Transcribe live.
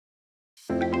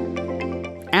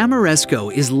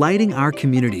Ameresco is lighting our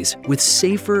communities with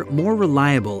safer, more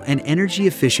reliable, and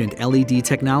energy-efficient LED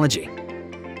technology.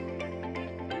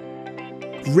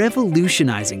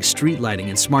 Revolutionizing street lighting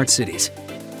in smart cities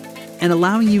and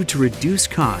allowing you to reduce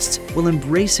costs while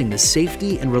embracing the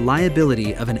safety and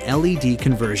reliability of an LED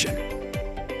conversion.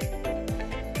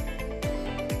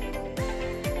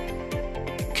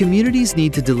 Communities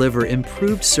need to deliver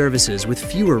improved services with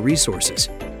fewer resources.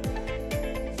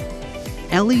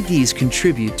 LEDs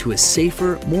contribute to a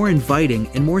safer, more inviting,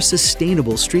 and more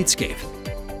sustainable streetscape,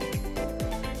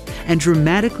 and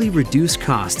dramatically reduce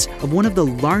costs of one of the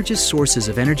largest sources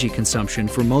of energy consumption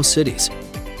for most cities.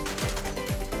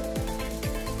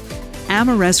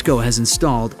 Ameresco has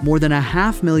installed more than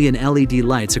 500,000 LED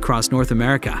lights across North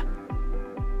America,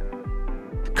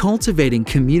 cultivating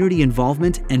community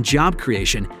involvement and job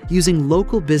creation using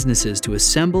local businesses to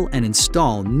assemble and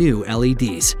install new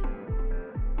LEDs.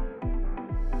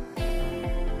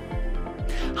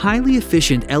 Highly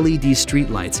efficient LED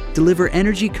streetlights deliver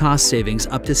energy cost savings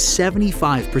up to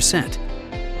 75%,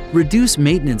 reduce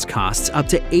maintenance costs up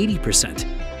to 80%,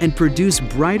 and produce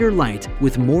brighter light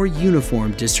with more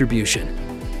uniform distribution.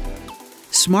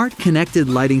 Smart connected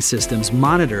lighting systems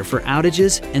monitor for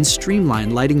outages and streamline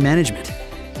lighting management,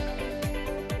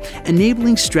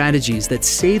 enabling strategies that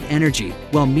save energy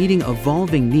while meeting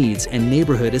evolving needs and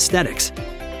neighborhood aesthetics,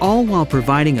 all while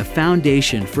providing a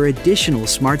foundation for additional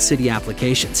smart city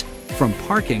applications, from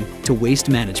parking to waste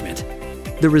management.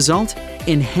 The result?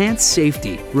 Enhanced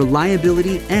safety,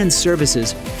 reliability, and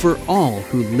services for all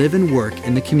who live and work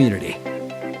in the community.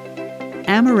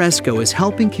 Ameresco is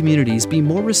helping communities be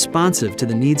more responsive to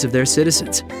the needs of their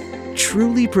citizens,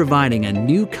 truly providing a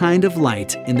new kind of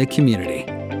light in the community.